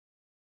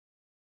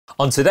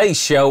On today's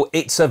show,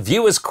 it's a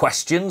viewers'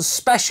 questions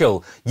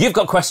special. You've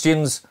got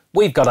questions,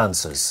 we've got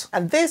answers.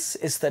 And this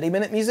is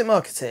 30-Minute Music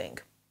Marketing.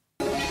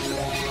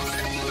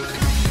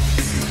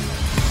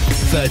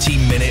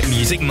 30-Minute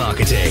Music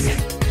Marketing.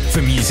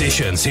 For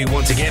musicians who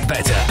want to get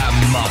better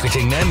at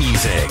marketing their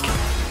music.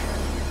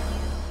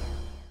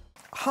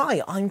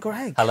 Hi, I'm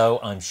Greg. Hello,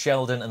 I'm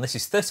Sheldon, and this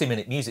is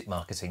 30-Minute Music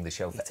Marketing, the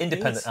show for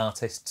independent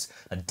artists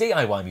and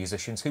DIY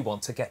musicians who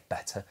want to get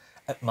better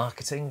at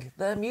marketing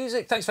their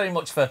music. Thanks very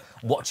much for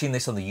watching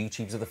this on the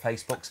YouTubes or the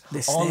Facebooks,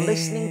 or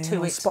listening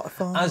to it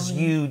Spotify. as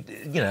you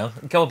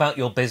go about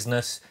your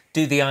business,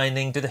 do the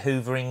ironing, do the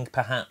hoovering,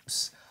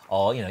 perhaps,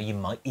 or you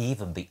might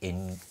even be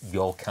in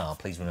your car.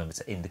 Please remember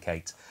to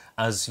indicate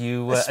as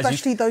you,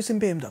 especially those in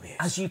BMW,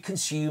 as you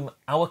consume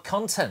our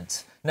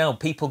content. Now,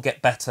 people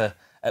get better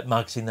at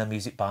marketing their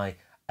music by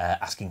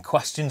asking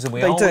questions, and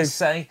we always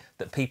say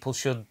that people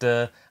should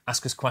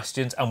ask us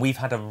questions, and we've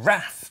had a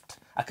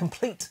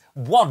complete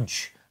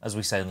wodge, as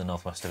we say in the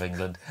northwest of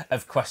England,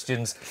 of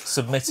questions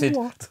submitted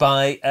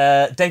by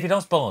David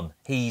Osborne.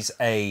 He's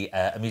a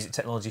music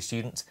technology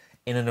student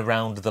in and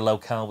around the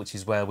locale, which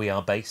is where we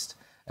are based,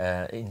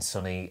 in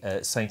sunny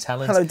St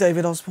Helens. Hello,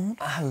 David Osborne.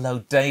 Hello,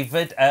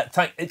 David.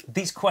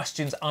 These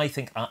questions, I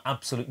think, are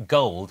absolute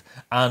gold,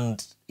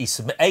 and he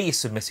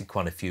submitted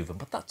quite a few of them,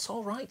 but that's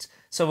all right.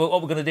 So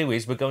what we're going to do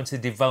is we're going to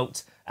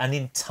devote an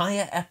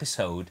entire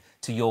episode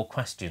to your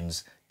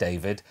questions,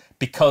 David,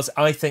 because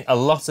I think a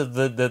lot of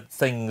the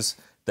things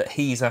that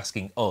he's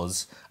asking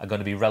us are going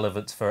to be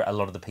relevant for a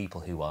lot of the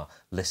people who are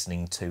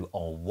listening to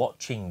or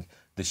watching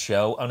the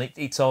show, and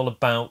it's all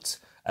about...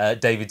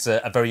 David's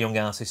a very young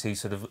artist who's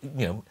sort of,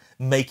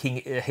 making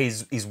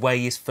his way,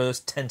 his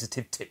first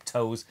tentative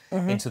tiptoes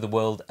into the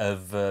world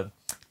of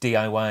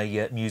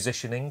DIY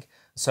musicianing.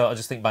 So I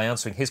just think by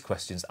answering his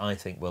questions, I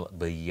think we'll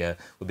be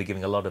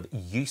giving a lot of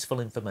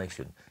useful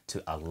information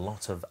to a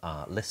lot of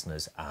our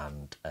listeners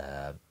and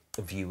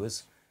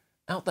viewers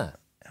out there.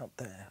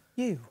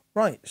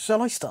 Right,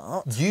 shall I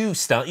start? You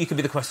start. You can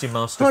be the question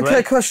master. Okay,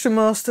 Greg. question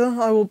master.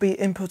 I will be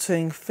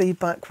inputting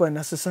feedback when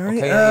necessary.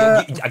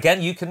 Okay.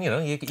 Again, you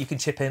can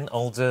chip in,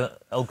 old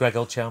Greg,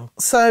 old chum.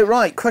 So,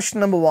 right, question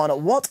number one.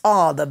 What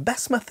are the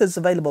best methods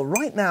available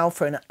right now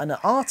for an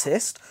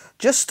artist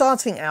just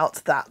starting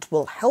out that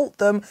will help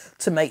them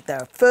to make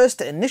their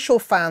first initial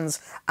fans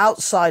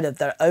outside of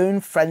their own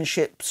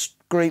friendship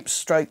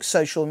groups,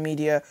 social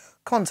media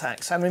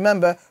contacts? And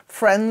remember,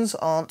 friends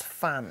aren't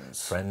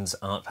fans.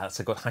 That's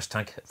a good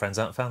hashtag. Friends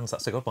aren't fans.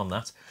 That's a good one.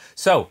 That.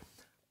 So,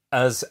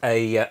 as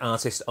a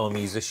artist or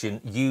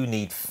musician, you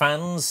need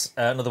fans.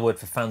 Another word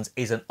for fans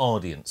is an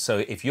audience.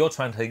 So, if you're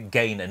trying to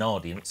gain an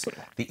audience,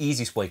 the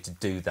easiest way to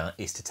do that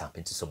is to tap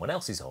into someone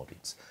else's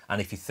audience. And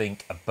if you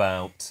think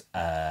about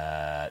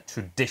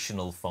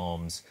traditional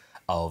forms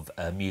of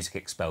music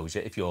exposure,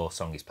 if your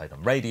song is played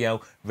on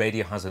radio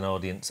has an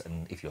audience,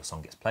 and if your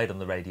song gets played on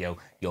the radio,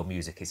 your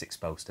music is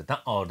exposed to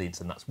that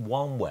audience, and that's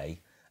one way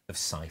of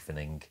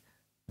siphoning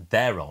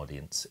their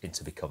audience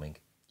into becoming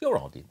your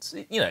audience.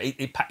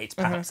 It's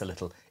perhaps a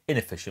little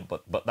inefficient,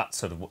 but that's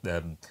sort of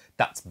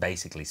that's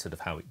basically sort of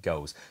how it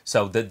goes.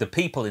 So the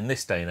people in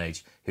this day and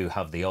age who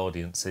have the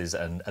audiences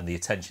and the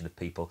attention of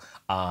people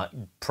are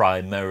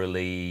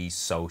primarily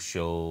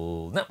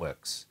social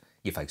networks.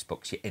 Your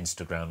Facebooks, your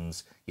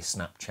Instagrams, your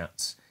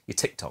Snapchats, your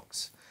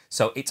TikToks.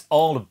 So it's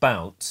all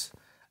about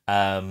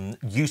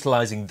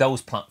utilising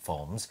those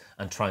platforms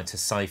and trying to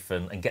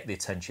siphon and get the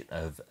attention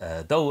of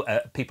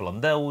people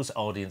on those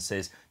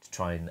audiences to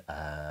try and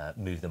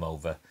move them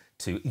over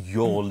to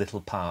your little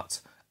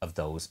part of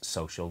those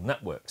social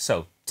networks.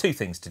 So two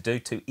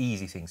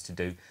easy things to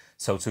do.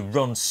 So to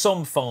run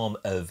some form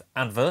of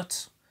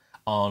advert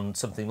on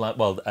something like,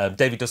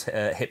 David does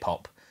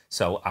hip-hop.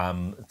 So I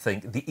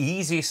think the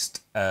easiest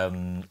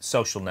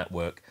social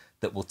network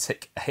that will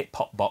tick a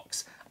hip-hop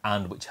box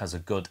and which has a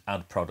good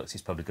ad product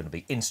is probably going to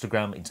be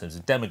Instagram in terms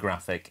of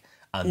demographic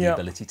and the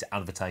ability to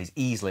advertise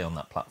easily on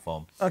that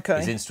platform.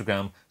 Okay. Is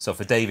Instagram. So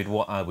for David,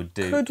 what I would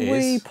do Could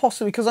we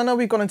possibly, because I know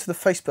we've gone into the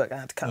Facebook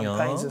ad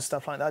campaigns and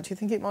stuff like that, do you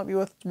think it might be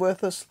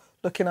worth us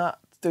looking at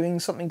doing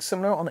something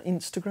similar on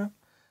Instagram?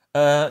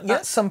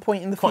 At some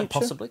point in the future?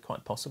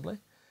 Quite possibly.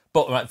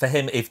 But right, for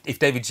him, if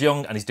David's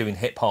young and he's doing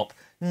hip-hop,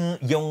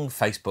 young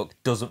Facebook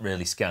doesn't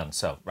really scan.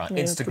 So,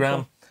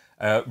 Instagram,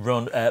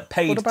 run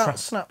paid... What about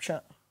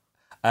Snapchat?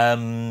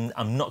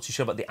 I'm not too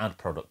sure about the ad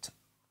product.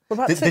 What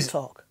about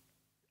TikTok?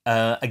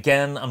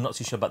 Again, I'm not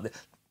too sure about the...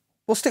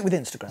 We'll stick with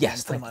Instagram.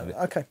 Yes, for the moment.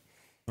 Okay.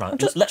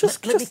 Right,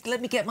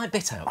 let me get my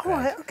bit out. All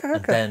right, okay.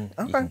 And then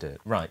you can do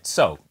it. Right,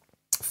 so,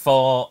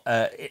 for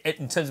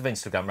in terms of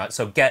Instagram, right,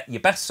 so get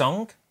your best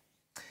song,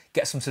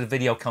 get some sort of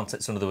video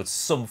content, so in other words,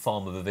 some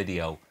form of a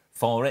video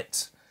for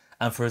it.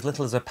 And for as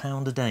little as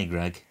 £1 a day,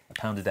 Greg,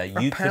 £1 a day,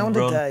 you can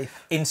run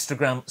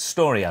Instagram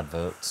story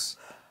adverts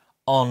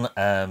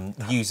on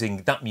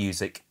using that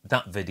music,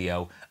 that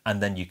video,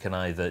 and then you can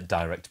either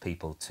direct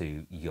people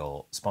to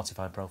your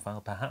Spotify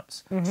profile,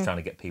 perhaps, just trying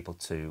to get people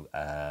to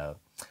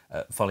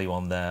follow you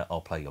on there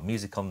or play your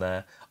music on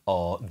there,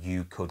 or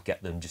you could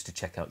get them just to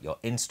check out your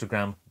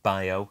Instagram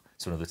bio.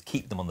 So in other words,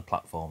 keep them on the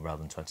platform rather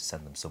than trying to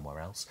send them somewhere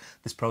else.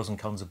 There's pros and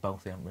cons of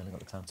both. We haven't really got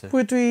the time to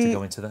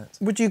go into that.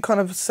 Would you kind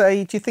of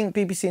say, do you think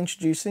BBC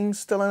Introducing is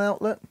still an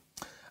outlet?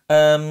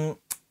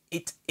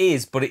 It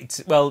is, but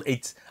it's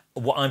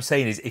what I'm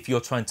saying is if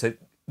you're trying to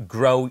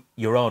grow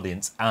your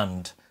audience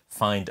and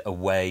find a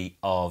way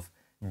of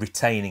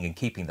retaining and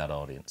keeping that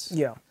audience.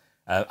 Yeah.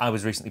 I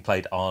was recently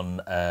played on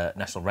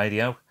national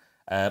radio.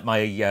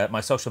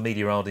 My social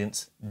media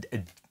audience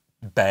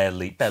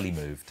barely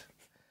moved.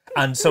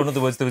 And so, in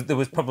other words, there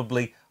was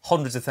probably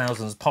hundreds of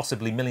thousands,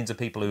 possibly millions of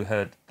people who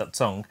heard that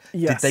song.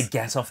 Yes. Did they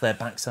get off their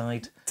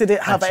backside? Did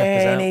it have and check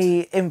us out?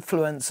 any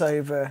influence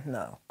over?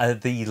 No.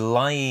 The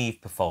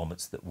live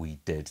performance that we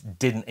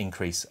didn't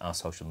increase our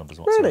social numbers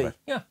whatsoever. Really?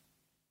 Yeah.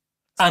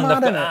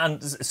 Mad,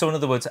 And so, in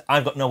other words,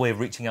 I've got no way of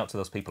reaching out to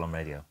those people on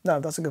radio. No,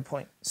 that's a good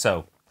point.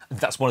 So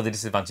that's one of the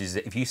disadvantages.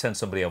 If you send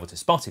somebody over to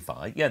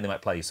Spotify, yeah, they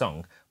might play your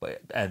song, but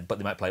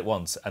they might play it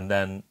once, and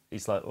then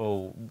it's like,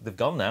 oh, they've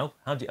gone now.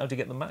 How do you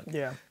get them back?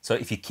 Yeah. So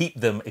if you keep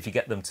them, if you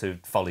get them to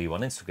follow you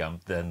on Instagram,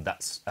 then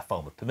that's a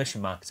form of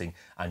permission marketing,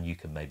 and you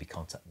can maybe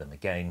contact them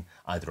again,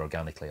 either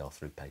organically or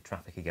through paid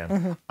traffic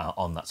again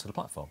on that sort of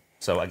platform.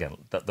 So again,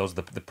 those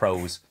are the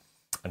pros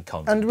and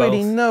cons. And of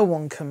really, both. no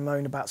one can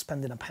moan about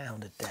spending £1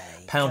 a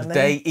day. Pound can a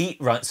they? day, eat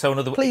right. So in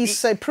other words, Please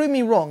say, prove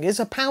me wrong. Is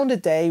 £1 a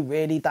day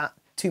really that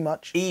too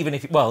much? even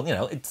if, well, you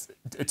know, it's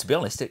to be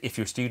honest, if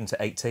you're a student at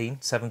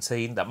 18,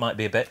 17, that might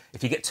be a bit.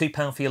 If you get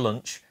 £2 for your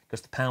lunch,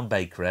 goes to Pound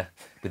Bakery.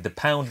 With the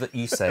 £1 that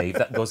you save,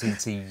 that goes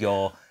into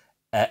your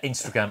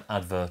Instagram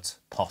advert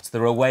pot.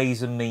 There are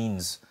ways and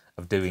means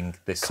of doing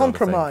this sort of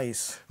thing.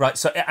 Compromise. Right.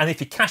 So, and if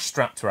you're cash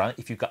strapped, right,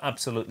 if you've got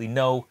absolutely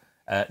no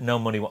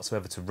money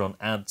whatsoever to run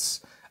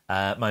ads,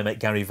 my mate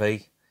Gary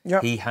V,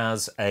 Yep. he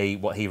has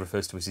what he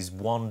refers to as his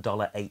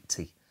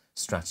 $1.80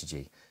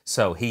 strategy.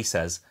 So he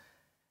says,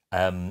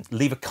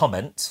 leave a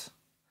comment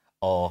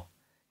or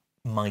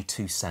my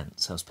 2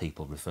 cents, as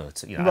people refer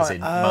to, you know, as Right.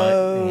 in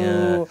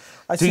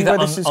I see do where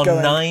that this is on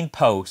going. 9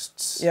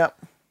 posts Yeah.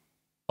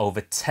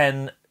 over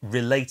 10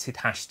 related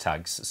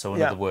hashtags. So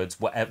in Yeah. other words,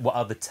 what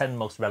are the 10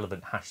 most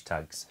relevant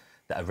hashtags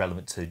that are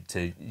relevant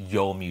to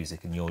your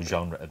music and your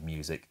genre of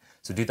music?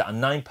 So do that on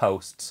 9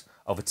 posts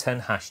over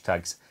 10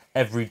 hashtags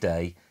every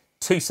day.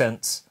 2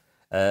 cents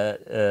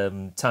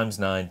times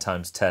 9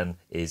 times 10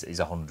 is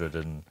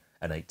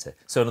 180.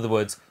 So in other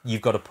words,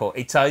 you've got to put.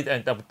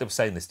 I was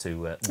saying this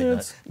to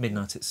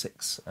Midnight at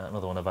 6,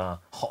 another one of our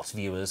hot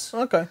viewers.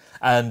 Okay.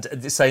 And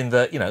it's saying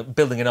that, you know,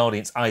 building an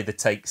audience either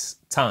takes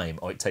time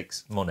or it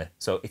takes money.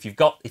 So if you've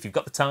got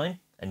the time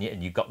and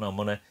you've got no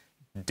money,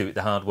 do it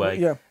the hard way.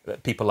 Yeah.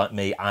 People like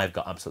me, I've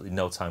got absolutely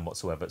no time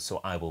whatsoever,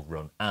 so I will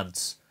run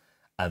ads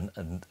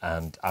and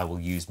I will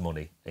use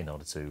money in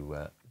order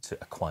to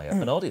acquire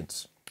an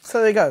audience. So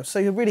there you go. So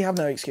you really have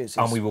no excuses.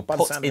 And we will by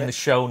the put sound in of the it.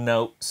 show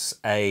notes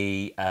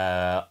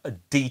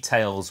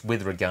details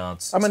with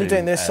regards I'm only to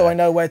doing this so I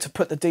know where to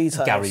put the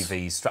details. Gary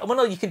V's. Well,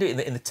 no, you can do it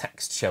in the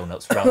text show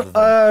notes rather than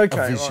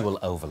Okay, a visual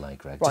overlay,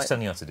 Greg. Right. Just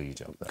telling you how to do your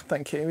job there.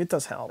 Thank you. It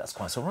does help. That's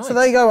quite all right. So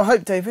there you go. I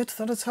hope, David,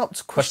 that has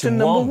helped. Question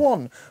number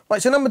one.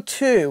 Right, so number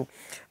 2.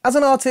 As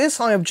an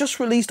artist, I have just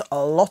released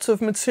a lot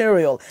of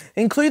material,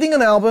 including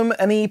an album,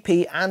 an EP,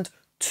 and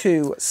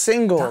 2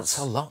 singles. That's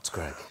a lot,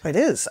 Greg. It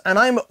is. And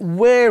I'm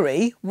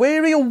wary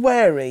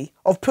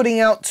of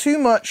putting too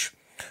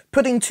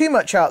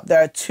much out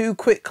there too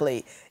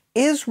quickly.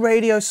 Is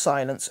radio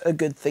silence a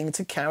good thing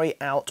to carry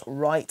out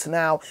right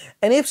now?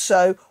 And if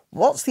so,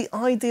 what's the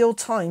ideal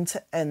time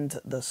to end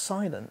the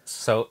silence?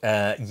 So,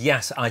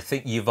 yes, I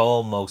think you've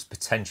almost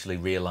potentially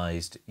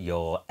realised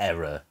your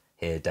error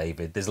here,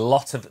 David. There's a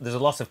lot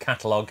of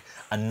catalogue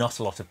and not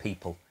a lot of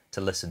people to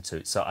listen to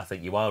it. So I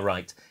think you are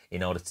right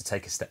in order to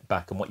take a step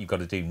back. And what you've got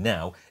to do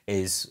now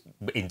is,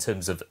 in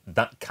terms of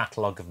that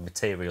catalogue of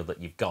material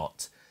that you've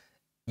got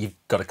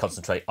to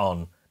concentrate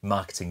on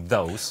marketing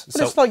those.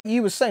 But it's like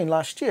you were saying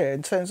last year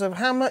in terms of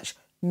how much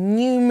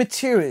new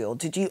material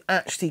did you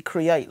actually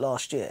create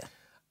last year?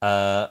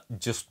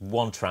 Just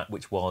one track,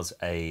 which was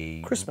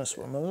a Christmas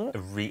one, wasn't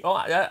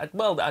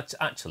it?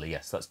 Actually,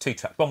 yes, that's 2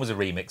 tracks. One was a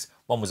remix,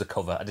 one was a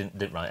cover. I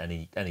didn't write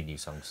any new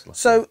songs.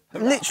 So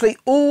literally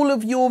all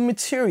of your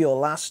material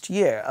last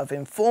year of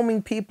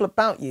informing people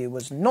about you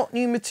was not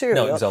new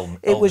material. No, it was old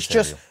It was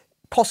material. just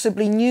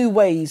possibly new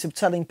ways of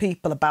telling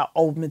people about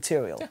old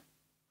material.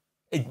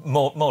 Yeah.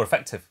 More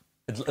effective,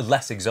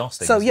 less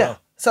exhausting. So as yeah. well.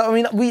 So I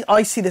mean,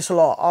 I see this a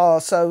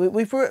lot. So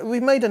we've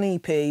made an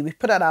EP, we've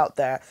put it out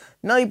there.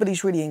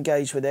 Nobody's really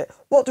engaged with it.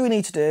 What do we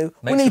need to do?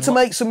 We need to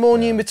make some more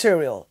new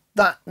material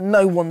that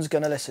no one's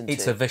going to listen to.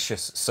 It's a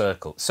vicious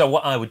circle. So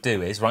what I would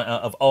do is, right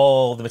out of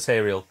all the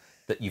material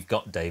that you've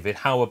got, David,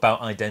 how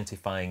about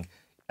identifying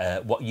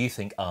what you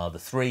think are the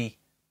 3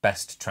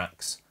 best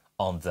tracks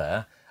on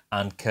there,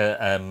 and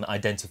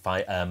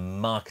identify a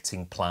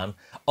marketing plan,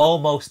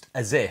 almost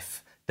as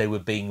if they were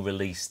being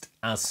released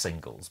as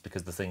singles,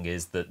 because the thing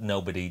is that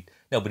nobody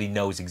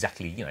knows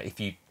exactly, you know, if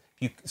you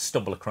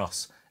stumble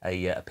across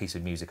a piece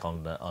of music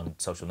on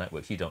social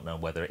networks, you don't know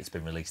whether it's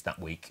been released that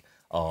week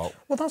or.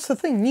 Well, that's the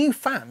thing. New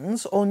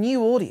fans or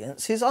new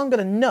audiences aren't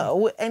going to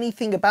know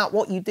anything about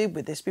what you did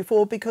with this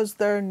before because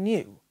they're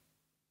new.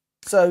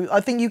 So I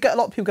think you get a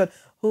lot of people going,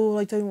 oh,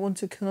 I don't want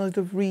to kind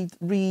of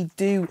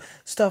redo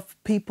stuff.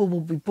 People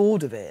will be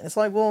bored of it. And it's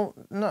like, well,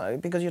 no,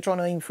 because you're trying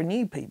to aim for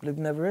new people who've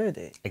never heard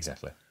it.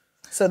 Exactly.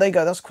 So there you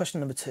go. That's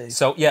question number 2.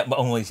 So yeah, but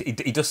only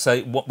he does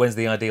say when's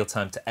the ideal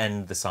time to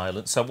end the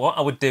silence. So what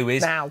I would do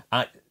is now.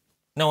 I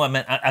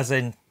meant as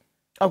in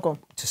Oh, go on.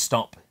 to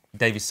stop.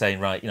 David's saying,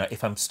 right,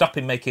 if I'm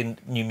stopping making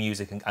new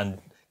music and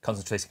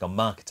concentrating on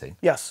marketing,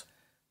 Yes.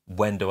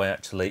 when do I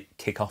actually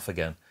kick off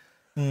again?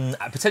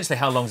 Potentially,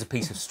 how long's a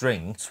piece of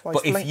string? why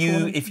But it's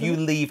if you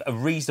leave a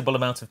reasonable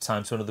amount of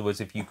time, so in other words,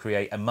 if you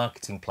create a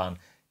marketing plan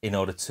in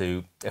order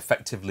to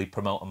effectively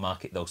promote and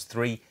market those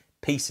 3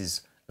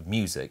 pieces of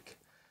music,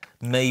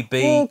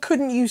 maybe. Well,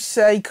 couldn't you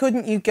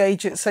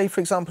gauge it? Say, for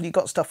example, you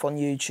got stuff on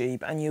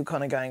YouTube and you're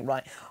kind of going,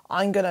 right,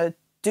 I'm going to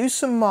do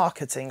some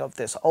marketing of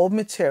this old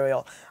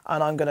material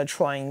and I'm going to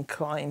try and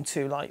climb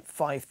to like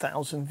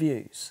 5,000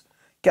 views.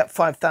 Get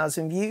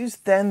 5,000 views,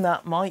 then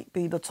that might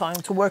be the time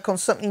to work on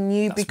something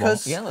new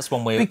that's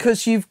one way.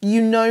 Because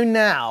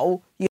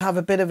now you have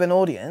a bit of an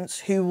audience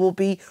who will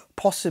be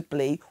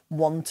possibly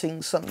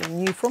wanting something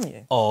new from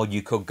you. Or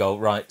you could go,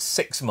 right,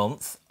 6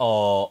 months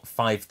or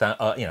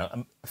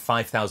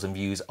 5,000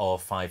 views or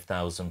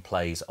 5,000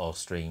 plays or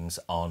streams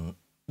on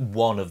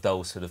one of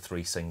those sort of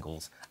 3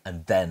 singles,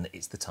 and then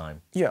it's the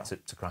time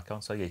to crack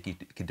on. So yeah, you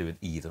could do it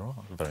either or.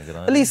 Very good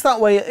idea. At least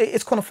that way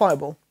it's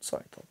quantifiable.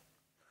 Sorry, Tom.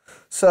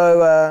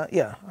 So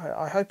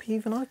I hope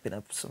even I've been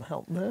of some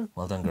help there.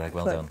 Well done, Greg.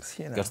 Well Thanks,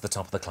 done. Go to the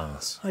top of the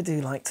class. I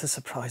do like to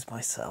surprise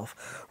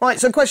myself. Right,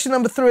 so question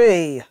number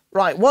 3.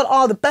 Right, what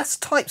are the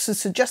best types of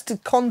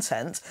suggested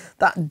content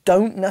that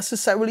don't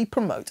necessarily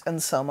promote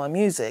and sell my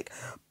music,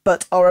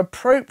 but are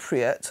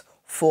appropriate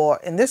for,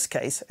 in this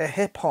case, a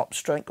hip-hop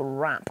stroke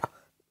rap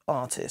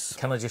artist?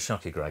 Can I just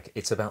shock you, Greg?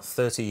 It's about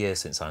 30 years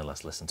since I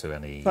last listened to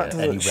any That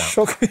doesn't rap.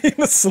 shock me in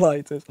the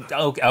slightest.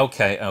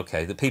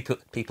 Okay. The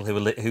people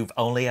who've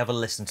only ever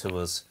listened to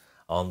us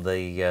on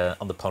the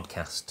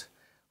podcast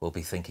will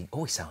be thinking,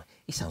 oh,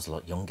 he sounds a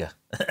lot younger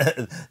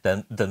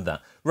than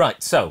that.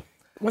 Right, so.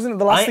 Wasn't it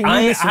the last thing you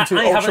listened to?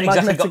 I haven't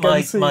exactly got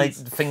my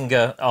MCs?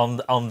 finger on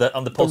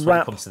the pulse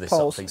when it comes to this sort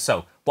of pulse. thing.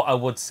 So what I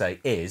would say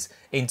is,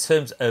 in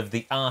terms of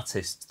the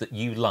artists that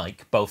you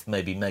like, both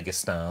maybe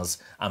megastars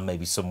and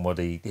maybe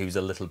somebody who's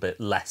a little bit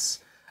less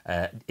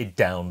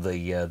down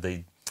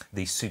the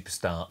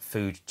superstar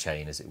food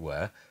chain, as it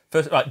were.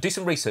 First, right, do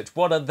some research.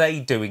 What are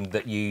they doing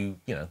that you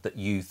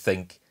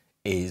think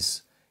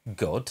is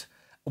good?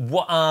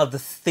 What are the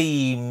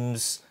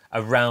themes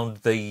around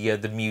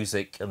the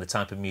music and the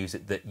type of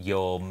music that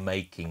you're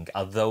making?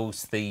 Are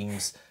those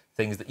themes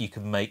things that you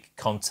can make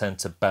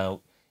content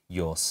about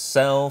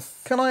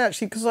yourself? Can I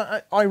actually, because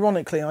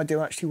ironically I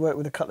do actually work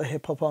with a couple of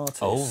hip-hop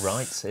artists. Oh,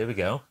 right, here we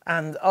go.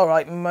 And, all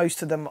right,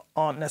 most of them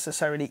aren't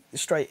necessarily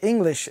straight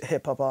English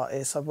hip-hop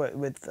artists. I've worked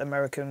with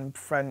American,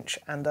 French,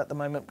 and at the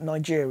moment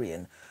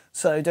Nigerian.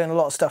 So doing a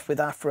lot of stuff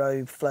with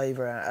Afro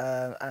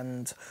flavour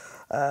and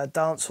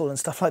dancehall and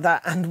stuff like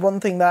that. And one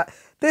thing that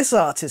this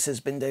artist has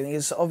been doing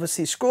is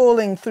obviously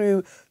scrolling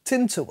through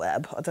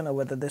Tinterweb. I don't know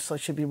whether I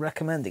should be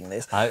recommending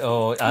this.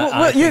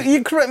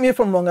 You correct me if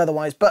I'm wrong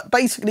otherwise, but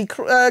basically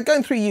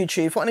going through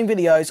YouTube, finding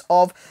videos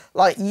of,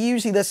 like,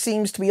 usually there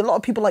seems to be a lot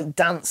of people like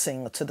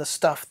dancing to the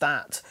stuff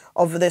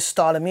of this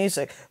style of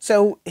music.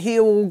 So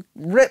he'll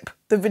rip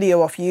the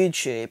video off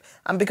YouTube,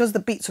 and because the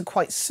beats are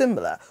quite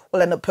similar,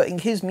 we'll end up putting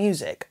his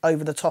music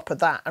over the top of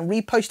that and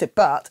repost it.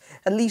 But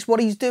at least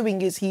what he's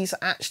doing is he's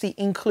actually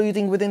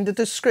including within the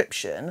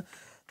description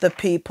the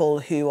people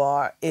who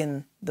are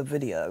in the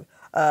video.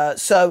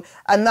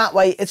 And that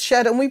way it's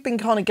shared, and we've been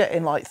kind of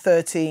getting like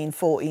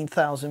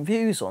 14,000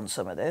 views on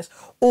some of this.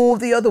 Or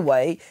the other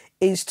way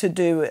is to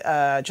do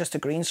just a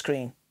green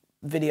screen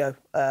video,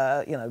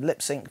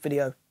 lip sync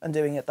video, and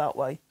doing it that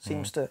way.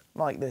 Seems to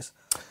like this.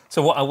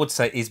 So what I would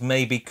say is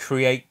maybe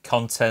create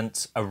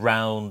content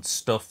around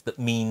stuff that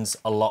means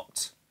a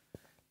lot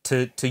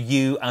to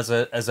you as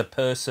a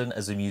person,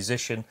 as a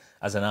musician,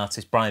 as an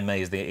artist. Brian May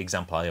is the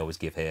example I always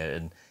give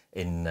here,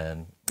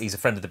 and he's a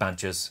friend of the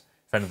Badgers,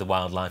 friend of the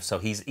wildlife, so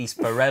he's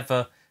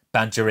forever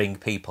badgering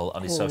people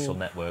on his social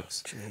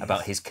networks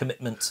about his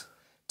commitment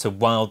to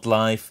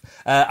wildlife.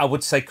 I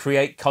would say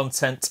create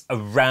content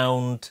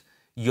around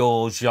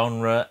your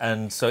genre,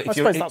 and so I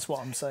suppose that's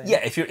what I'm saying. Yeah,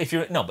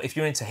 if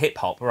you're into hip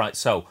hop, right?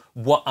 So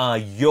what are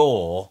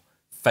your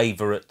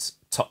favourite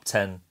top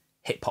 10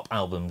 hip hop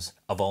albums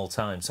of all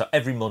time? So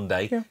every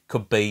Monday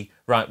could be,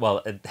 right,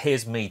 well,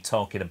 here's me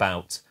talking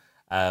about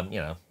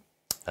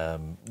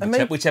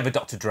whichever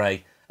Dr.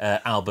 Dre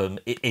album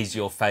is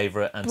your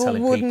favourite, and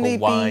telling people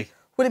why.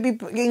 Would it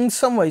be, in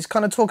some ways,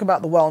 kind of talk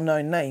about the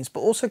well-known names, but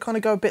also kind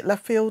of go a bit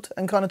left field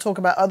and kind of talk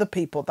about other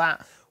people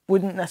that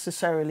wouldn't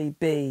necessarily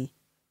be,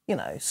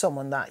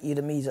 someone that you'd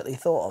immediately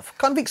thought of?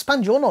 Kind of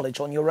expand your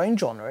knowledge on your own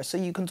genre so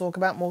you can talk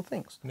about more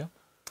things. Yeah.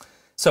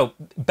 So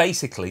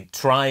basically,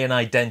 try and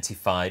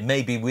identify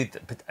maybe with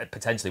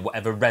potentially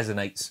whatever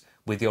resonates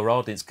with your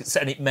audience,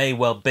 and it may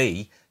well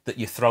be that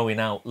you're throwing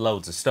out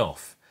loads of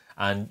stuff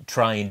and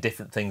trying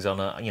different things on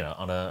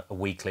a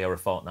weekly or a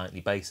fortnightly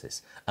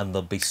basis, and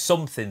there'll be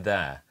something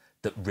there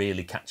that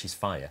really catches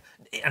fire.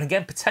 And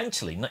again,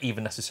 potentially not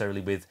even necessarily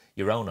with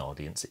your own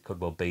audience. It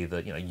could well be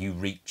that you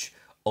reach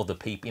other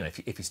people. If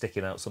you're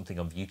sticking out something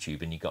on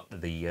YouTube and you got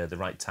the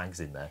right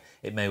tags in there,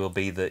 it may well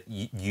be that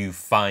you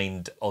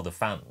find other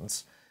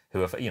fans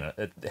who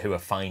are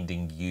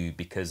finding you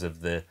because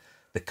of the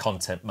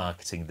content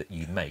marketing that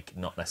you make,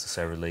 not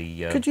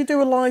necessarily. Could you do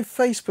a live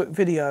Facebook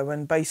video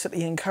and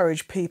basically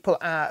encourage people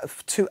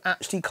to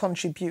actually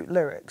contribute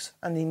lyrics,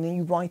 and then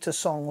you write a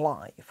song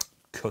live?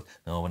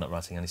 No, we're not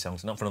writing any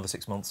songs. Not for another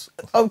 6 months.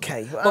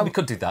 Okay. Well, we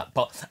could do that,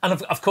 and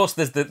of course,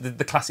 there's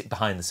the classic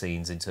behind the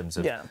scenes in terms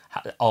of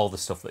all the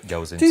stuff that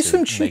goes into. Do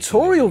some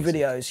tutorial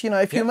videos.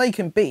 If you're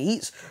making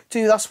beats,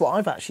 that's what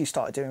I've actually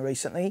started doing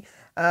recently.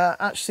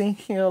 Actually,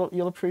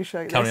 you'll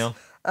appreciate this. Carry on.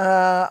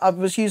 I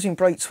was using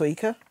Break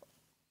Tweaker,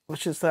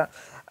 which is that,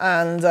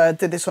 and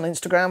did this on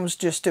Instagram. Was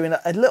just doing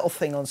a little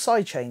thing on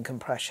sidechain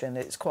compression.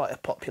 It's quite a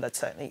popular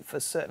technique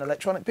for certain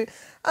electronic people,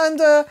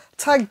 and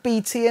tagged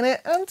BT in it,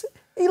 and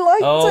he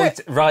liked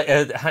it. Right.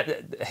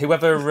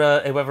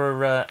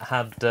 Whoever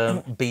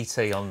had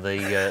BT on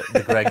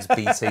the Greg's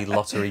BT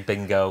lottery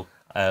bingo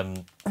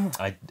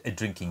a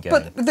drinking game.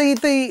 But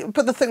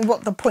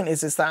the point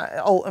is that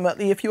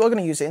ultimately, if you are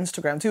going to use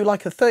Instagram, do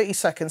like a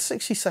 30-second,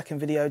 60-second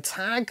video,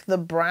 tag the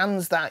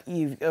brands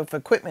of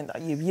equipment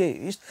that you've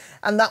used,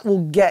 and that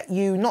will get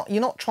you.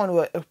 You're not trying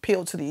to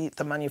appeal to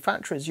the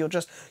manufacturers. You're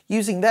just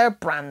using their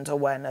brand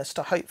awareness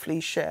to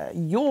hopefully share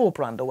your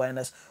brand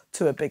awareness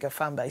to a bigger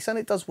fan base, and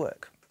it does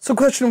work. So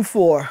question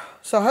 4.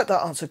 So I hope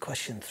that answered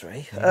question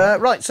 3.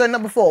 Right, so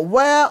number 4.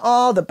 Where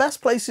are the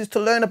best places to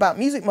learn about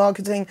music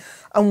marketing,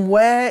 and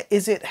where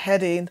is it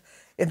heading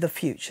in the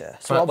future?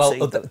 So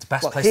the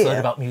best place to learn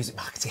about music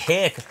marketing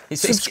here.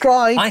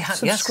 Subscribe. I had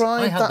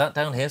that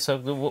down here, so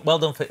well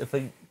done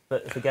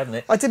for getting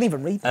it. I didn't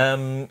even read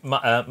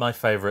that. My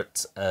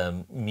favourite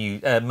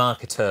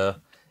marketer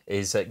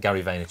is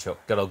Gary Vaynerchuk,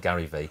 good old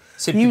Gary V.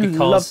 Simply because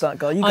love that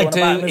guy. You go on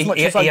about him as much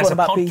as I go on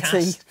about BT.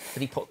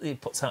 That he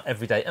puts out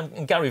every day,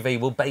 and Gary V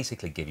will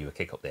basically give you a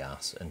kick up the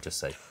arse and just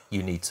say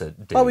you need to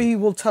do. Oh, he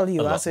will tell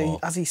you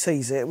as he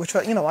sees it, which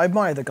I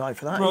admire the guy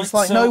for that. Right, he's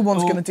like, no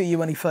one's going to do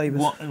you any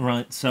favours.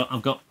 Right, so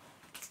I've got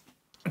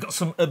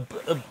some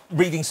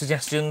reading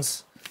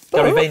suggestions.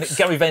 Gary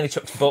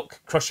Vaynerchuk's book,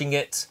 Crushing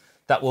It.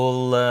 That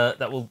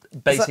will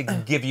basically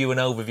give you an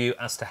overview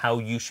as to how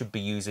you should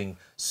be using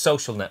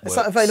social networks. Is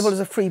that available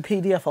as a free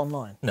PDF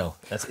online? No,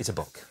 it's a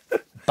book.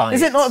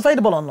 Is it not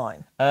available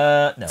online?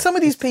 No. Some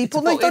of these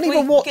people, they don't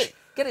even watch.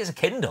 Get it as a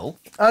Kindle.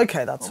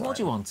 Okay, that's What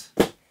do you want?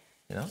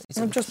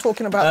 I'm just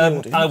talking about the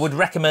audience. I would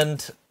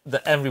recommend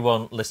that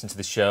everyone listen to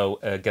the show,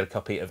 get a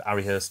copy of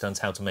Ari Herstan's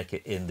How to Make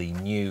It in the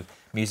New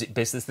Music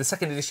Business. The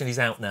second edition is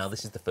out now.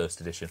 This is the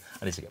first edition.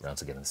 I need to get around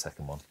to getting the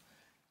second one.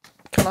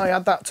 Can I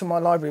add that to my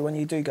library when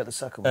you do get the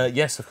second one?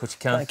 Yes, of course you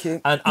can. Thank you.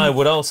 And I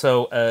would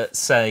also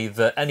say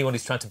that anyone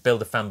who's trying to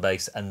build a fan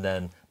base and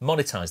then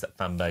monetize that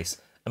fan base,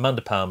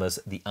 Amanda Palmer's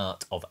The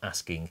Art of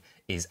Asking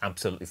is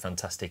absolutely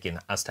fantastic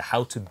as to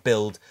how to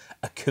build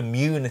a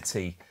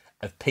community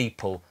of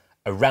people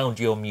around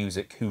your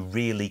music who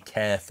really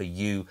care for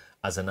you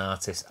as an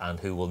artist, and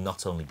who will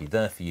not only be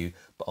there for you,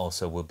 but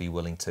also will be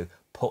willing to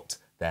put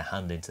their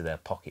hand into their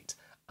pocket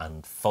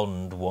and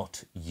fund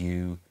what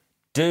you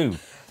do.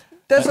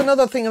 There's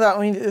another thing that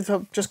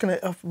I'm just going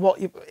to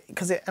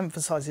because it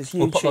emphasises YouTube.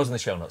 We'll put those in the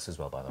show notes as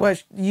well, by the way. Where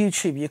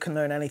YouTube, you can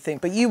learn anything,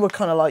 but you were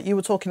kind of like you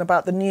were talking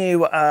about the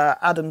new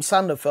Adam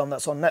Sandler film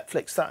that's on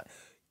Netflix that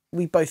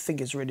we both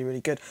think is really, really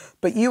good.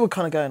 But you were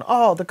kind of going,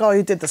 the guy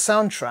who did the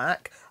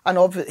soundtrack,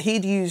 and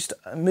he'd used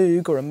a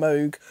Moog or a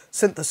Moog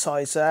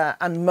synthesizer,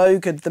 and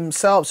Moog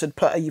had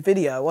put a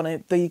video on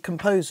it, the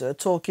composer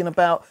talking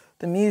about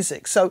the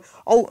music. So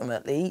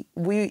ultimately,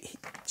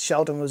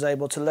 Sheldon was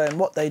able to learn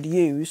what they'd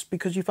used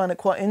because you found it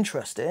quite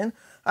interesting,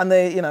 and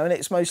and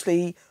it's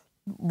mostly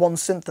one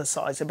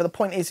synthesizer. But the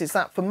point is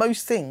that for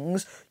most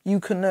things, you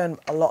can learn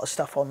a lot of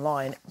stuff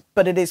online,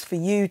 but it is for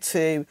you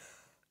to,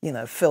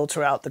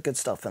 filter out the good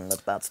stuff and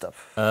the bad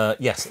stuff.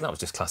 Yes, that was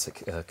just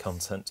classic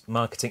content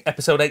marketing.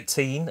 Episode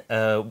 18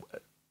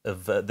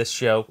 of this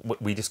show,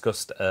 we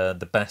discussed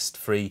the best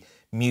free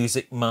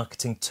music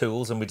marketing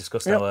tools, and we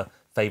discussed our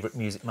favourite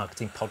music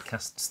marketing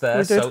podcasts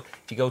there. So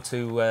if you go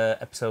to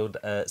episode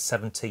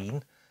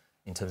 17,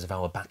 in terms of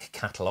our back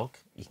catalogue,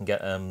 you can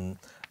get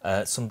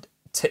some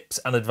tips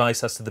and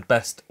advice as to the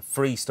best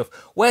free stuff.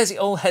 Where's it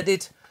all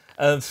headed?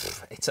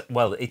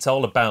 It's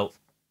all about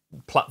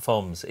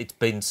platforms. It's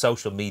been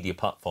social media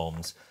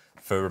platforms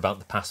for about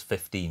the past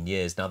 15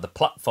 years. Now, the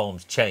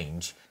platforms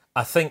change.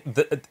 I think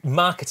that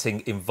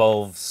marketing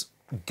involves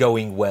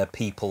going where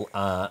people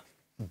are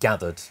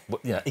gathered,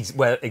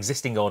 where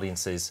existing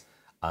audiences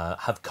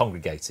have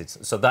congregated.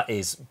 So that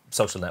is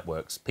social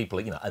networks. People,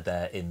 are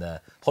there in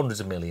their hundreds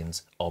of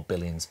millions or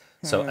billions.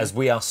 So as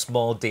we are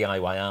small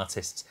DIY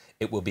artists,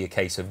 it will be a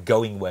case of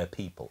going where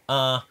people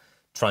are,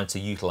 trying to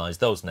utilise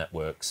those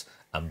networks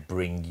and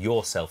bring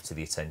yourself to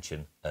the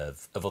attention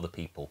of other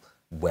people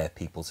where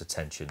people's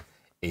attention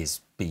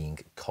is being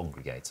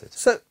congregated.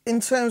 So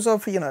in terms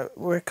of,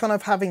 we're kind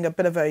of having a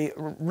bit of a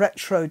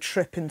retro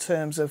trip in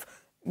terms of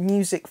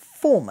music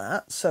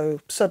format, so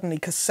suddenly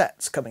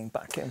cassettes coming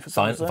back in for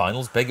some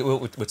Vinyl's big.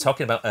 We're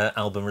talking about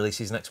album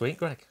releases next week,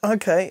 Greg.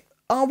 Okay.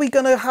 Are we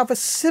going to have a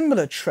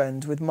similar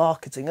trend with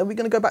marketing? Are we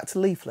going to go back to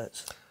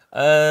leaflets?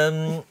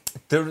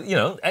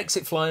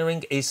 Exit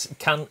flyering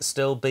can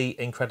still be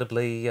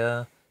incredibly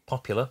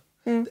popular.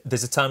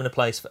 There's a time and a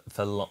place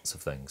for lots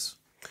of things.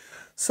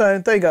 So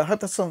there you go. I hope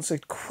that's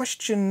answered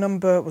question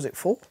number, was it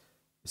 4?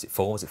 Is it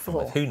 4? Was it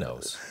 5? Who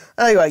knows?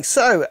 Anyway,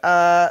 so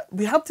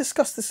we have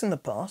discussed this in the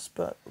past,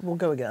 but we'll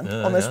go again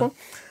on this one.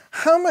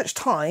 How much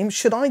time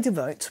should I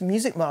devote to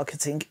music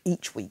marketing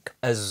each week?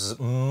 As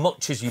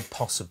much as you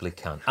possibly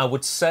can. I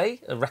would say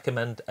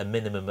recommend a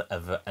minimum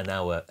of an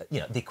hour,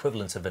 the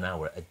equivalent of an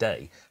hour a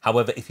day.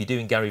 However, if you're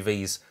doing Gary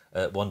Vee's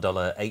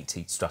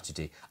 $1.80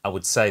 strategy, I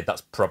would say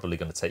that's probably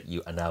going to take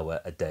you an hour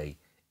a day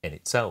in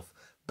itself.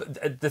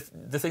 But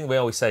the thing we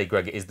always say,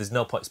 Greg, is there's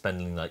no point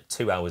spending like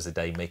 2 hours a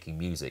day making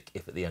music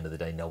if at the end of the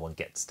day no one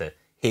gets to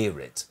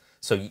hear it.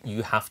 So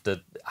you have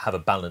to have a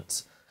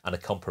balance and a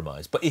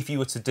compromise. But if you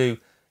were to do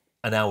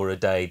an hour a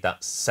day,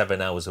 that's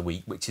 7 hours a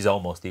week, which is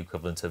almost the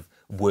equivalent of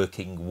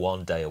working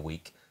 1 day a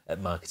week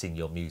at marketing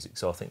your music.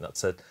 So I think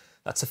that's a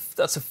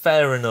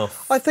fair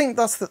enough. I think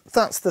that's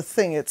the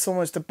thing. It's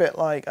almost a bit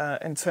like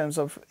in terms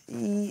of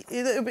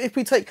if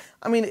we take.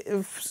 I mean,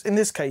 if, in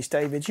this case,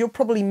 David, you're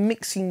probably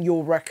mixing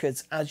your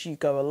records as you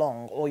go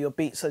along, or your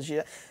beats as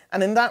you.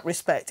 And in that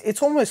respect,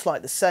 it's almost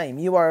like the same.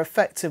 You are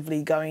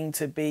effectively going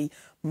to be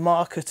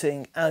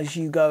marketing as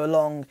you go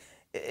along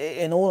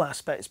in all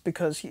aspects,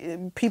 because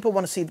people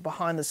want to see the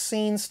behind the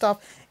scenes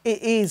stuff.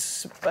 It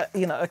is,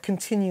 a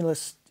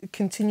continuous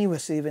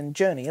even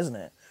journey, isn't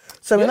it?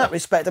 So in that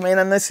respect, I mean,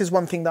 and this is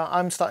one thing that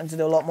I'm starting to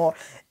do a lot more,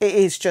 it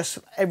is just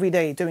every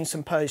day doing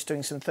some posts,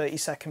 doing some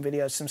 30-second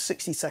videos, some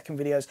 60-second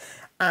videos.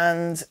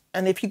 And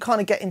if you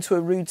kind of get into a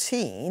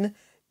routine,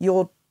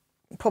 you're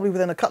probably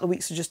within a couple of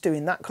weeks of just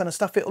doing that kind of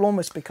stuff, it'll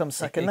almost become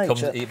second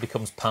nature. It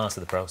becomes part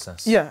of the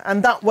process. Yeah,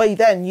 and that way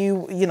then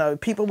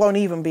people won't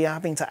even be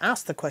having to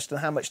ask the question,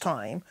 how much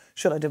time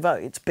should I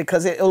devote?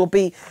 Because it'll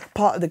be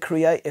part of the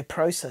creative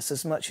process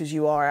as much as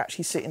you are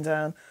actually sitting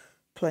down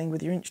playing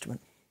with your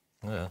instrument.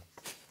 Yeah.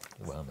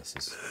 Well,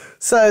 Mrs.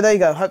 So there you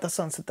go. Hope that's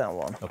answered that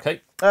one.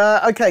 Okay.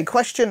 Okay,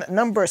 question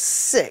number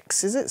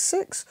 6. Is it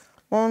 6?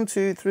 1,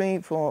 2, 3,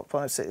 4,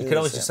 5, 6. You can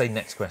always just say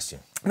next question.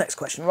 Next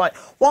question. Right.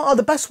 What are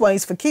the best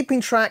ways for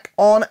keeping track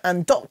on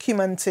and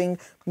documenting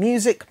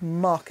music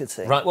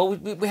marketing? Right. Well,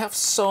 we have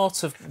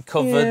sort of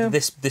covered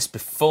this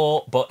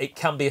before, but it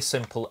can be as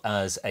simple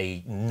as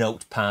a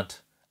notepad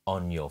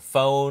on your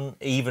phone,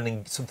 even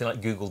in something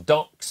like Google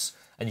Docs.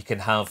 And you can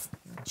have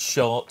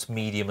short,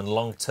 medium, and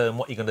long term.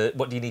 What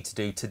do you need to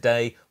do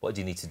today? What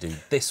do you need to do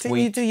this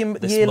week? Did you do your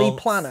this yearly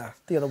month? planner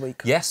the other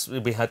week? Yes,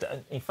 we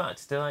had. In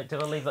fact, did I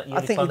leave that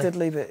yearly I think planner? you did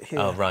leave it here.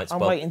 Oh, right.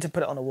 I'm waiting to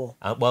put it on a wall.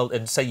 Well,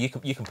 and say you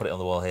can put it on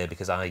the wall here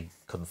because I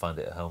couldn't find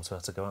it at home, so I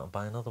had to go out and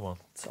buy another one.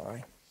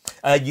 Sorry.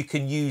 You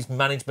can use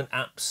management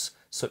apps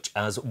such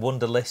as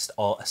Wunderlist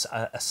or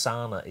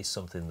Asana is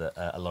something that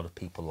a lot of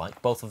people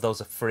like. Both of those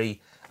are free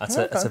at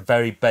a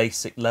very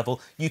basic level.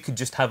 You could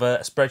just have a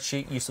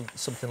spreadsheet, use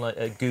something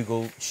like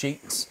Google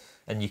Sheets,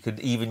 and you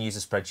could even use a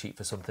spreadsheet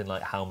for something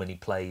like how many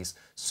plays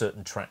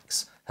certain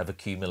tracks have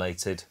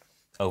accumulated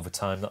over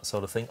time, that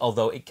sort of thing.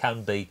 Although it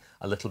can be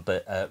a little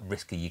bit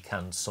risky. You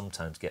can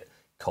sometimes get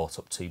caught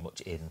up too much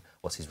in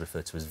what is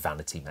referred to as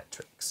vanity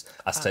metrics,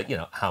 as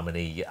to how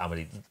many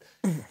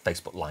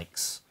Facebook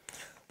likes.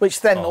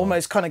 Which then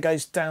almost kind of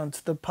goes down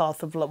to the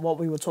path of what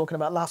we were talking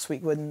about last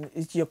week, when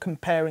you're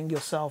comparing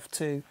yourself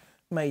to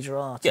major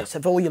artists. Yeah.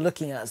 If all you're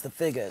looking at is the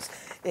figures,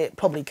 it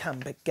probably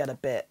can get a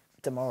bit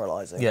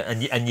demoralising. Yeah,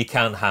 and you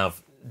can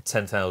have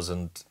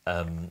 10,000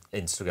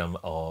 Instagram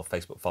or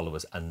Facebook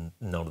followers, and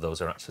none of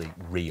those are actually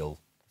real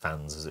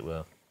fans, as it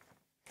were.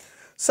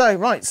 So,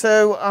 right,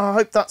 so I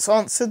hope that's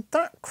answered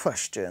that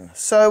question.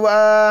 So,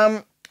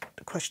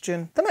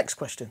 the next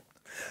question.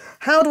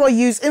 How do I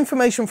use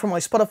information from my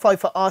Spotify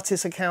for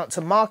Artists account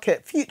to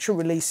market future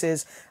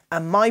releases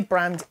and my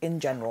brand in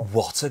general?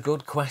 What a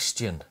good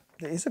question.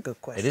 It is a good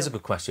question. It is a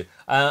good question.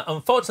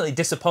 Unfortunately,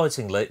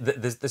 disappointingly,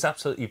 there's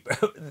absolutely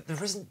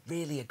there isn't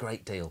really a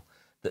great deal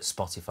that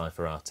Spotify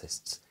for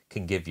Artists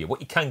can give you. What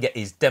you can get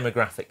is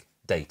demographic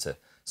data,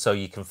 so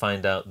you can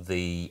find out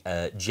the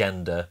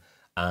gender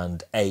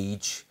and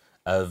age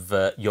of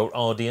your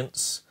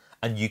audience.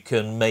 And you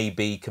can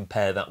maybe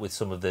compare that with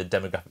some of the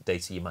demographic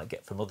data you might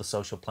get from other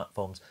social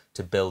platforms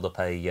to build up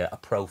a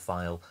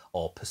profile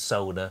or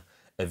persona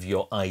of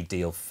your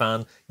ideal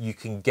fan. You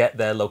can get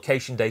their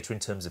location data in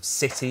terms of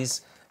cities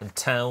and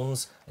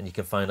towns, and you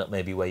can find out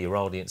maybe where your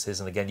audience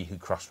is. And again, you can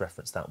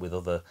cross-reference that with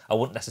other. I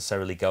wouldn't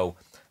necessarily go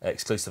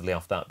exclusively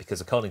off that,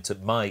 because according to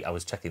I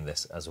was checking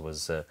this as I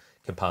was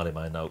compiling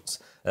my notes,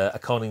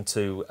 according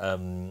to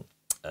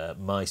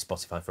my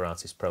Spotify for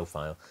Artists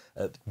profile,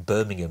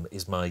 Birmingham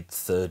is my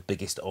third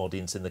biggest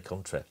audience in the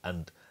country,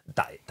 and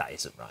that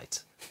isn't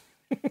right.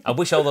 I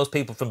wish all those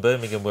people from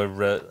Birmingham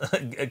were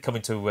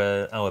coming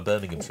to our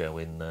Birmingham show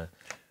in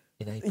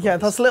April. Yeah,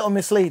 that's a little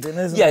misleading,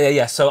 isn't it?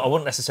 Yeah. So I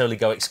wouldn't necessarily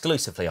go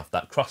exclusively off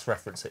that.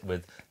 Cross-reference it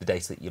with the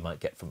data that you might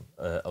get from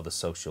other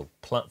social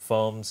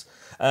platforms.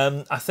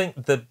 I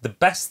think the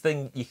best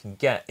thing you can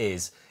get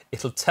is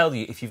it'll tell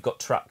you if you've got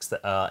tracks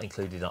that are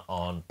included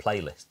on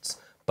playlists,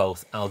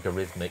 both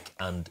algorithmic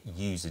and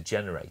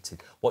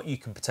user-generated. What you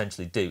can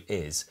potentially do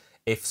is,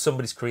 if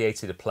somebody's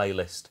created a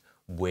playlist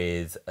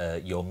with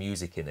your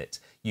music in it,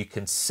 you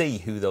can see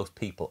who those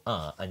people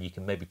are, and you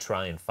can maybe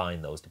try and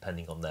find those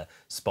depending on their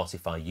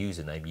Spotify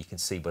username. You can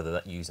see whether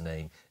that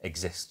username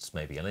exists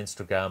maybe on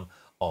Instagram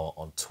or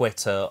on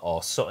Twitter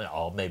or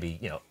maybe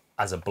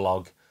as a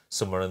blog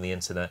somewhere on the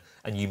internet,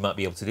 and you might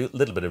be able to do a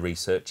little bit of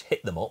research,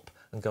 hit them up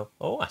and go,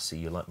 oh, I see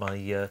you like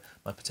my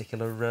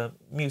particular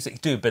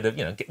music. Do a bit of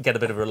get a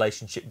bit of a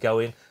relationship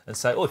going, and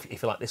say, oh, if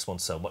you like this one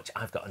so much,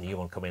 I've got a new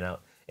one coming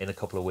out in a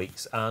couple of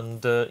weeks,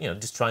 and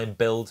just try and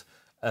build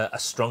a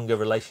stronger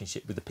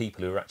relationship with the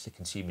people who are actually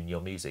consuming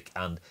your music.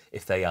 And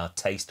if they are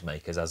taste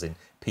makers, as in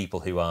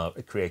people who are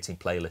creating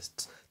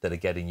playlists that are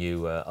getting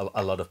you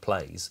a lot of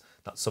plays,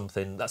 that's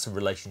a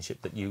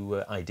relationship that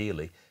you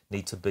ideally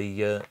need to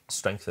be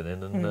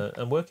strengthening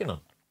and working on.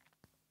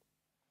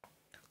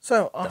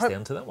 So that's the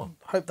end to that one.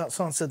 Hope that's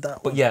answered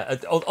that But one. yeah,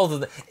 other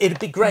than it'd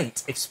be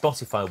great if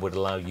Spotify would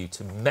allow you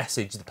to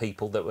message the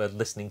people that were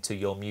listening to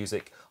your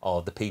music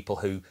or the people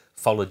who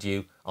followed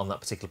you on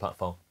that particular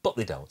platform, but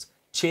they don't.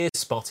 Cheers,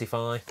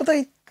 Spotify. But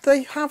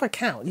they have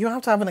account. You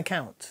have to have an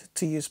account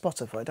to use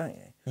Spotify, don't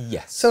you?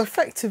 Yes. So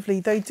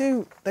effectively,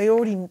 they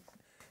already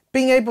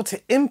being able to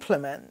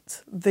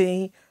implement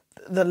the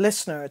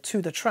listener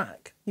to the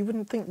track. You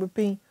wouldn't think would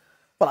be.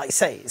 Well, like you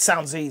say, it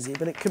sounds easy,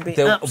 but it could be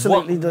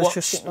absolutely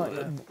just like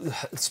that.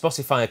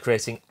 Spotify are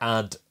creating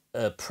ad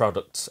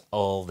products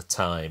all the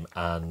time,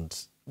 and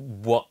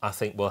what I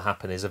think will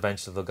happen is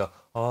eventually they'll go,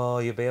 oh,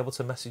 you'll be able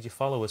to message your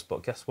followers,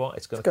 but guess what?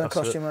 It's going to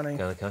cost you money.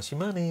 Going to cost you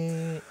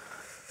money.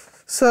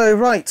 So,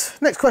 right,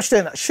 next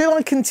question. Should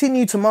I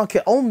continue to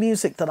market old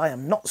music that I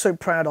am not so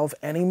proud of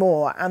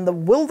anymore?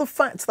 And will the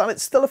fact that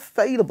it's still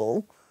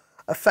available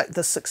affect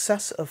the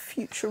success of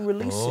future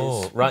releases?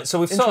 Oh, right. So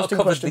we've sort of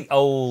covered the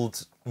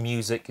old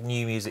music,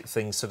 new music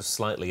things sort of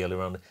slightly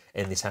earlier on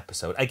in this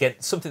episode. Again,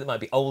 something that might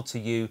be old to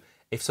you.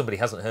 If somebody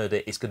hasn't heard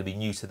it, it's going to be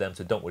new to them,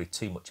 so don't worry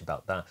too much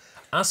about that.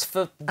 As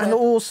for... And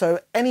also,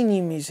 any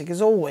new music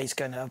is always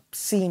going to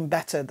seem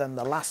better than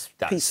the last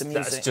piece of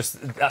music.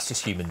 That's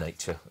just human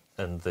nature,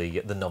 and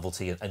the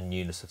novelty and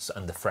newness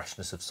and the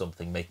freshness of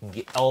something, making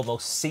it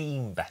almost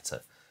seem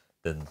better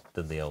than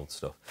the old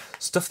stuff.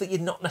 Stuff that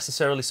you're not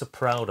necessarily so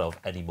proud of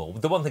anymore.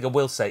 The one thing I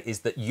will say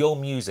is that your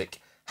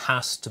music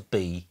has to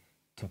be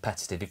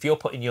competitive. If you're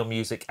putting your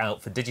music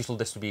out for digital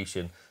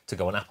distribution to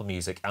go on Apple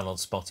Music and on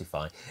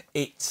Spotify,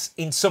 it's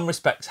in some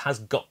respects has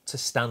got to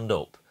stand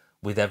up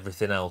with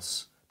everything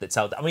else that's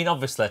out there. I mean,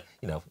 obviously,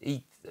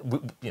 the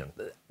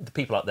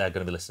people out there are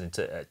going to be listening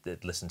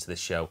to this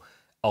show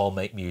all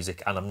make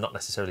music, and I'm not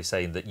necessarily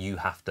saying that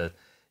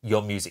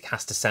your music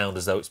has to sound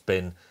as though it's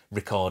been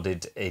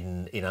recorded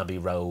in Abbey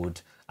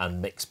Road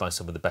and mixed by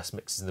some of the best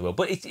mixers in the world.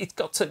 But it's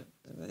got to,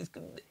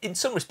 in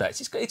some respects,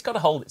 it's got to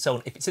hold its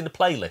own. If it's in a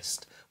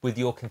playlist with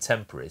your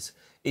contemporaries,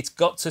 it's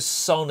got to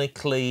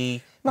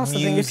sonically,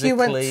 musically, if you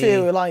went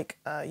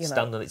to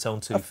stand on its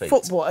own two feet.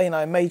 Football,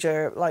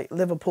 major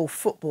Liverpool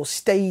football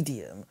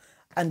stadium,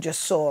 and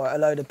just saw a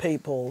load of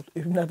people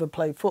who've never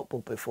played football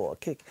before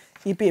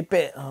you'd be a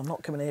bit, I'm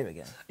not coming here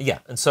again. Yeah,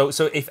 and so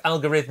if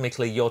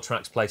algorithmically your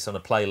track's placed on a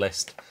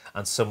playlist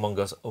and someone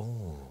goes,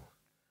 I'm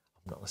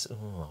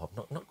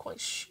not quite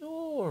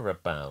sure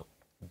about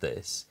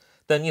this,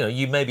 then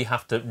you maybe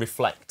have to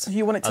reflect.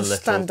 You want it to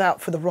stand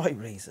out for the right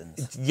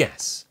reasons.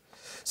 Yes.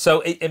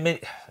 So the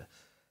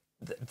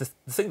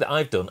thing that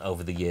I've done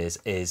over the years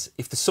is,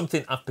 if there's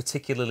something I've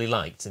particularly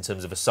liked in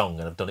terms of a song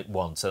and I've done it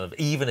once, and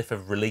even if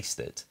I've released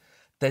it,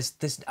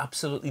 there's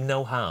absolutely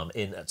no harm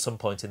in at some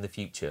point in the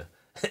future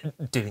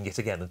doing it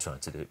again and trying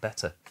to do it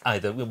better,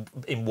 either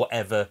in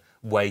whatever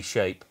way,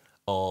 shape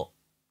or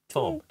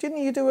form. Didn't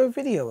you do a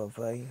video of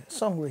a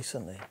song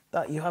recently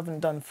that you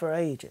haven't done for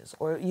ages?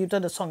 Or you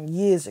did a song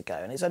years ago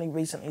and it's only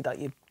recently that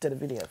you did a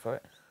video for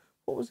it?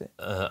 What was it?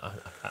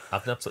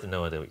 I've absolutely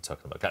no idea what you're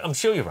talking about. I'm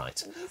sure you're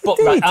right. But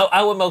right,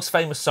 our most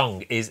famous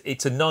song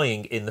it's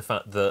annoying in the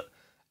fact that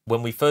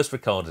when we first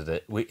recorded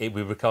it, we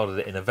recorded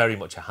it in a very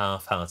much a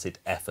half-hearted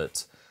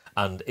effort,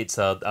 and it's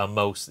our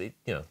most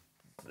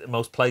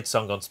most played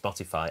song on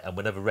Spotify, and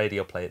whenever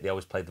radio play it, they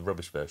always play the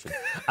rubbish version.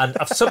 And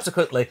I've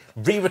subsequently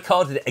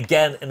re-recorded it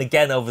again and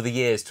again over the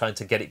years, trying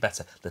to get it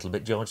better. A little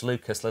bit George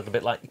Lucas, a little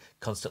bit like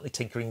constantly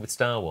tinkering with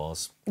Star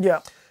Wars.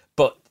 Yeah.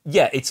 But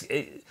yeah,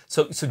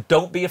 so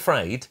don't be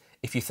afraid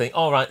if you think,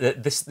 all right,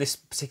 this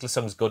particular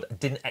song's good, I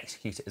didn't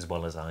execute it as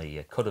well as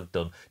I could have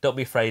done, don't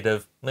be afraid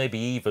of maybe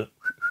even.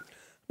 I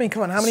mean,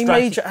 come on, how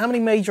many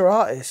major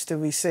artists do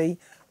we see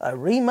a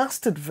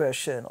remastered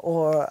version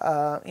or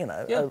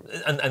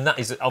and that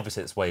is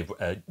obviously it's a way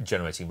of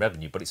generating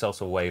revenue, but it's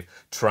also a way of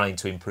trying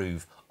to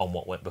improve on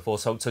what went before.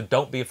 So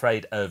don't be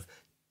afraid of,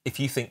 if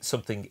you think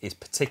something is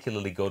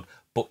particularly good,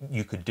 but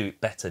you could do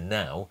it better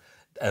now,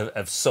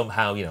 of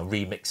somehow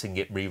remixing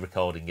it,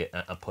 re-recording it,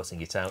 and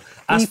putting it out.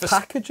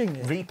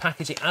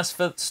 Repackaging. As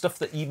for stuff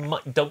that you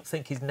don't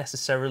think is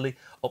necessarily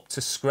up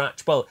to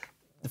scratch, well,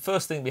 the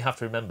first thing we have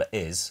to remember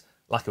is,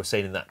 like I was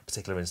saying in that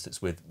particular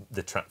instance with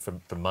the track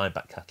from my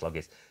back catalogue,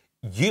 is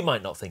you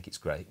might not think it's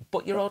great,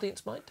 but your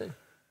audience might do.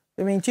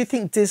 I mean, do you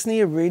think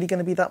Disney are really going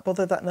to be that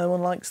bothered that no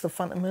one likes the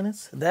Phantom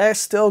Menace? They're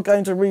still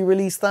going to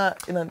re-release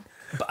that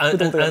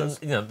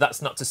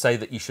that's not to say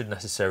that you should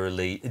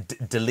necessarily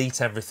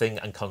delete everything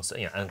and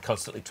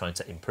constantly trying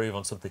to improve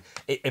on something.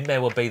 It may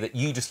well be that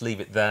you just leave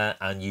it there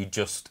and you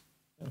just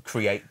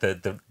create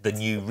the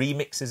new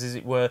remixes, as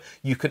it were.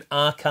 You can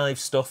archive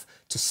stuff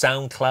to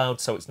SoundCloud,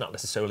 so it's not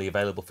necessarily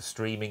available for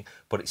streaming,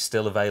 but it's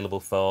still available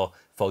for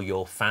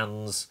your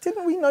fans.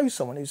 Didn't we know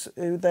someone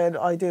who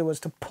their idea was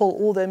to pull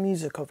all their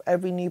music off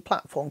every new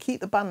platform, keep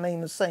the band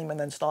name the same, and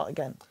then start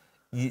again?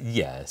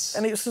 Yes.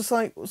 And it's just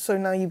like, so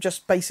now you've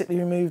just basically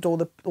removed all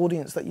the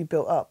audience that you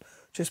built up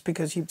just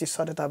because you've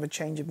decided to have a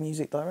change of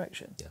music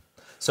direction. Yeah.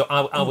 So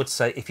I would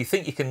say, if you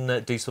think you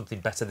can do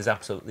something better, there's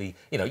absolutely,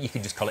 you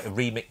can just call it a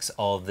remix,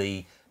 or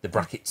the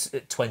brackets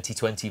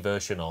 2020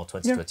 version, or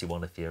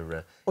 2021 if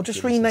you're... or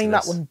just rename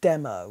that one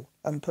Demo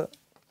and put...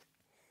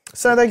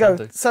 So there you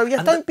go. So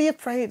yeah, don't be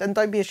afraid and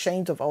don't be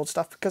ashamed of old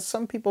stuff, because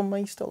some people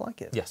may still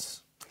like it.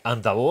 Yes.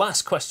 And the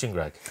last question,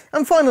 Greg.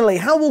 And finally,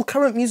 how will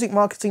current music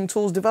marketing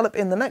tools develop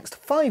in the next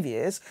 5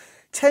 years,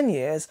 10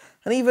 years,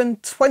 and even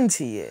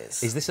 20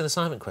 years? Is this an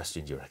assignment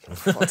question, do you reckon?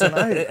 I don't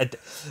know.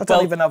 I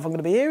don't even know if I'm going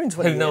to be here in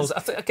 20 years. Who knows?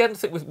 I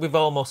think we've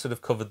almost sort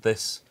of covered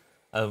this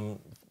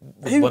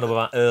with one of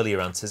our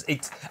earlier answers.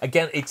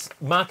 It's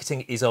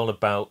marketing is all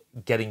about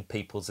getting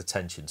people's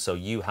attention. So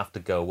you have to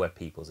go where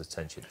people's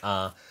attention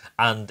are.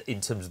 And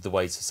in terms of the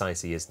way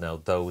society is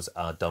now, those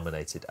are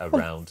dominated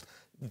around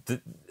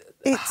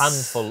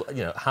handful,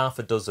 half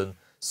a dozen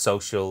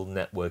social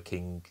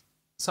networking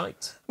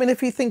sites. I mean,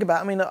 if you think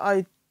about it,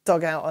 I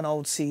dug out an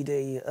old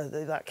CD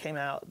that came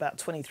out about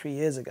 23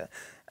 years ago,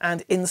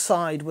 and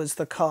inside was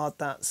the card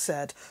that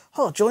said,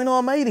 join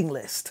our mailing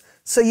list.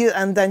 So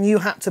then you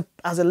had to,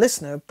 as a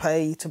listener,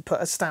 pay to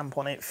put a stamp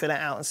on it, fill it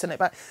out and send it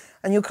back.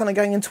 And you're kind of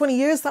going, in 20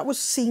 years ago, that was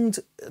seemed,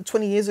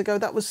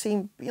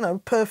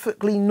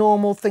 perfectly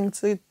normal thing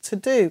to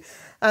do.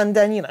 And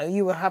then,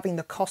 you were having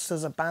the cost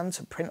as a band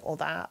to print all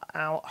that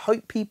out,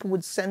 hope people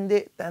would send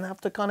it, then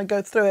have to kind of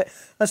go through it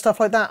and stuff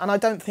like that. And I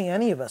don't think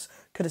any of us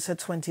could have said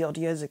 20 odd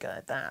years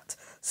ago that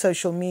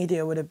social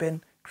media would have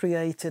been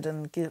created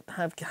and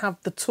have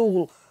the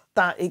tool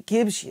that it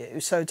gives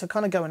you. So to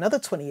kind of go another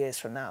 20 years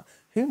from now,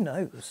 who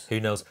knows? Who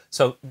knows?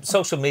 So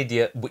social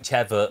media,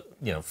 whichever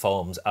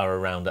forms are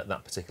around at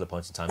that particular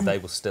point in time, they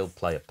will still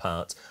play a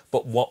part.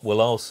 But what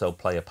will also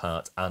play a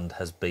part, and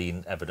has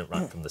been evident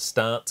right from the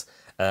start,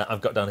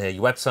 I've got down here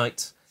your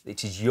website,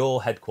 which is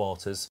your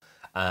headquarters.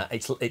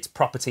 It's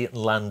property and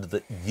land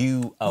that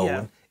you own.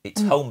 Yeah.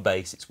 It's home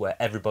base. It's where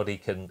everybody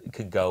can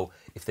go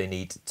if they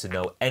need to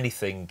know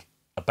anything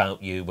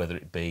about you, whether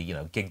it be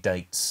gig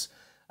dates,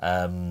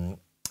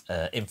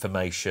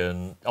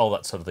 information, all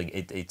that sort of thing.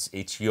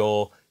 It's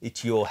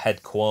your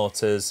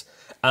headquarters,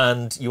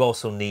 and you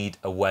also need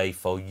a way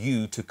for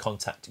you to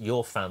contact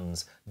your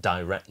fans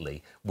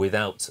directly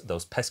without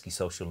those pesky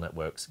social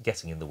networks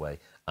getting in the way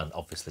and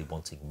obviously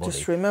wanting money.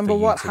 Just remember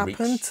what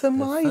happened to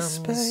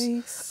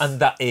MySpace. And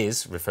that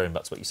is, referring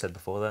back to what you said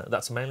before there,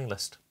 that's a mailing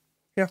list.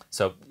 Yeah.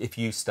 So if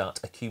you start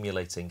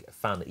accumulating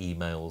fan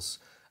emails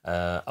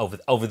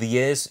over the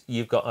years,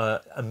 you've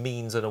got a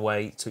means and a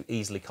way to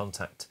easily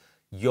contact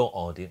your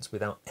audience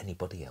without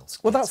anybody else.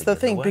 Well, that's the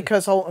thing,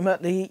 because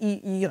ultimately,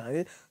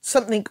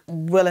 something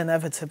will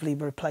inevitably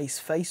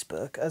replace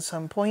Facebook at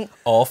some point.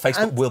 Or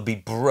Facebook will be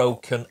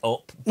broken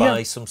up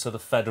by some sort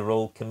of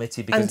federal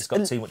committee because it's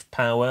got too much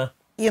power.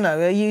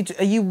 Are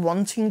you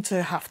wanting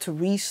to have to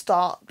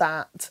restart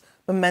that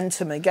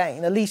momentum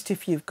again? At least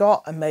if you've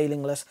got a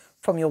mailing list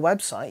from your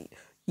website,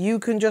 you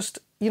can just,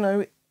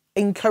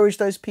 encourage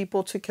those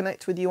people to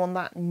connect with you on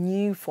that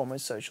new form of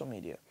social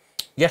media.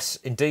 Yes,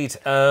 indeed.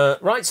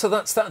 Right, so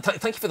that's that.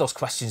 Thank you for those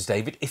questions,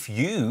 David. If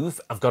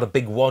I've got a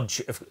big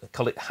wodge of,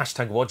 call it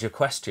 #wodge of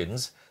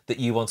questions that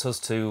you want us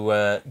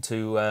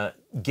to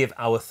give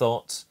our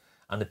thoughts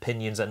and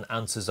opinions and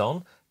answers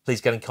on,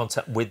 please get in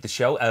contact with the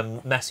show.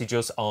 Message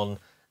us on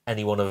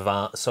any one of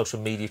our social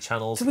media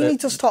channels. Do we need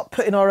to stop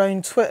putting our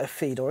own Twitter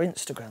feed or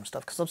Instagram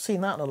stuff? Because I've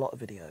seen that in a lot of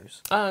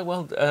videos.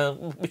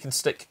 We can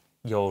stick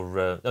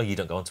your... you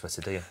don't go on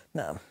Twitter, do you?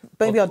 No.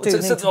 Maybe I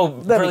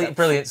do.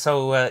 Brilliant.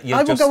 So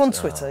I will go on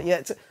Twitter,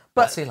 but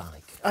what's he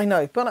like? I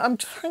know,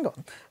 but hang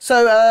on.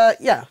 So,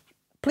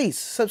 please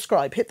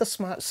subscribe. Hit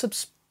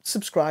the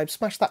subscribe,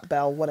 smash that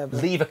bell, whatever.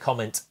 Leave a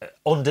comment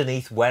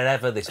underneath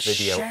wherever this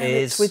video Share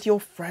is. it with your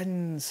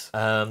friends.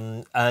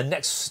 In the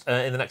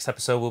next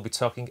episode, we'll be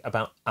talking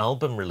about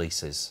album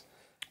releases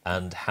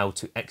and how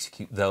to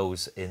execute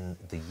those in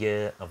the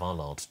year of our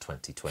Lord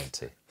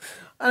 2020.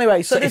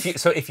 Anyway, so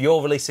if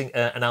you're releasing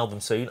an album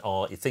soon,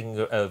 or you're thinking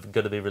of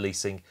going to be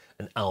releasing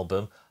an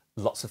album,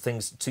 lots of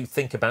things to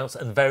think about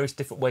and various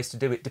different ways to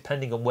do it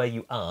depending on where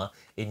you are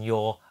in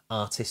your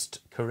artist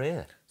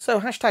career. So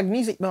hashtag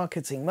Music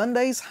Marketing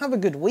Mondays. Have a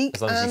good week.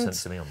 As long as you sent it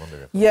to me on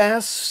Monday.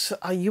 Yes,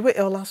 you were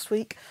ill last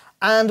week.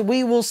 And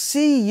we will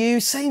see you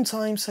same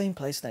time, same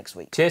place next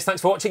week. Cheers,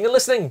 thanks for watching and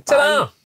listening. Ta-da!